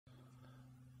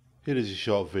Here is a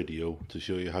short video to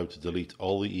show you how to delete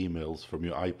all the emails from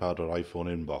your iPad or iPhone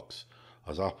inbox,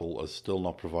 as Apple has still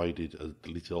not provided a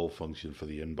delete all function for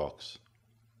the inbox.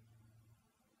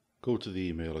 Go to the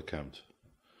email account,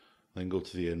 then go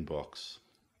to the inbox.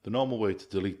 The normal way to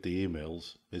delete the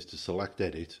emails is to select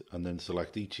edit and then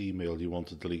select each email you want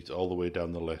to delete all the way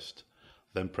down the list,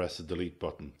 then press the delete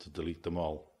button to delete them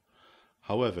all.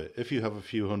 However, if you have a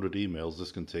few hundred emails,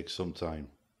 this can take some time.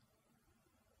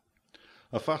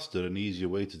 A faster and easier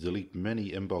way to delete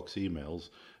many inbox emails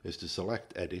is to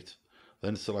select edit,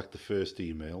 then select the first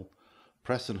email,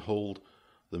 press and hold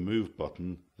the move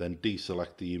button, then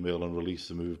deselect the email and release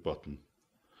the move button.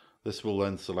 This will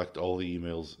then select all the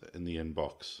emails in the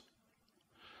inbox.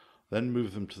 Then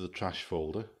move them to the trash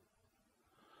folder,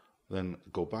 then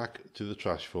go back to the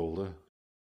trash folder,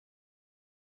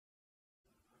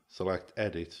 select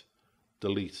edit,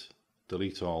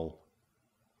 delete all,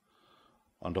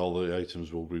 and all the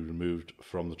items will be removed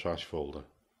from the trash folder.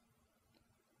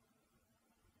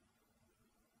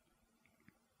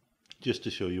 Just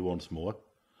to show you once more,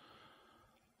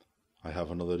 I have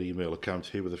another email account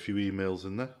here with a few emails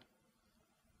in there.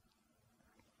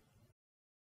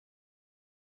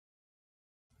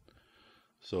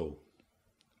 So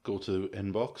go to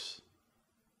inbox,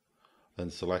 then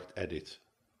select edit,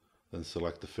 then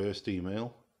select the first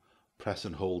email, press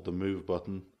and hold the move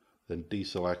button, then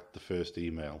deselect the first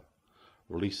email,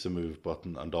 release the move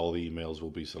button and all the emails will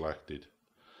be selected.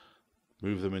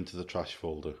 Move them into the trash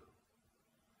folder.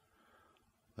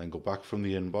 Then go back from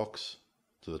the inbox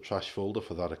to the trash folder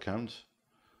for that account.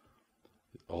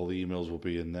 All the emails will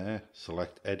be in there.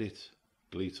 Select edit,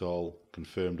 delete all,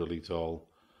 confirm delete all,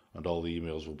 and all the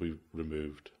emails will be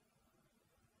removed.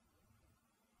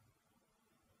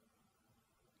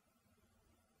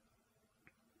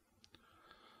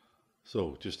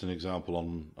 So just an example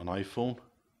on an iPhone.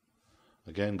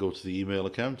 Again, go to the email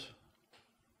account,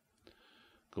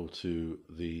 go to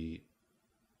the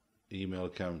email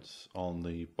accounts on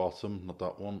the bottom, not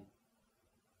that one,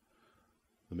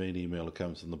 the main email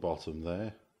accounts on the bottom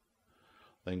there,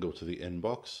 then go to the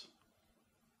inbox,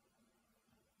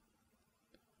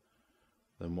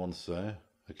 then once there,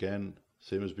 again,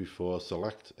 same as before,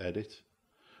 select edit,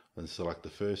 then select the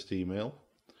first email,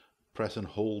 press and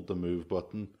hold the move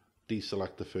button,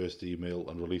 deselect the first email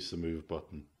and release the move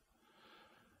button.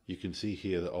 You can see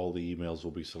here that all the emails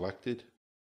will be selected.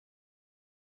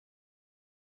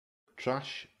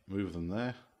 Trash, move them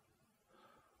there.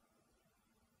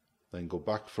 Then go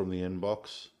back from the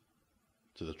inbox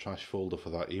to the trash folder for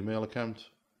that email account.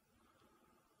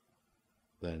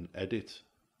 Then edit,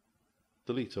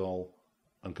 delete all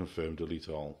and confirm delete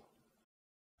all.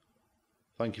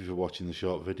 Thank you for watching the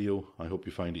short video. I hope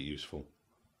you find it useful.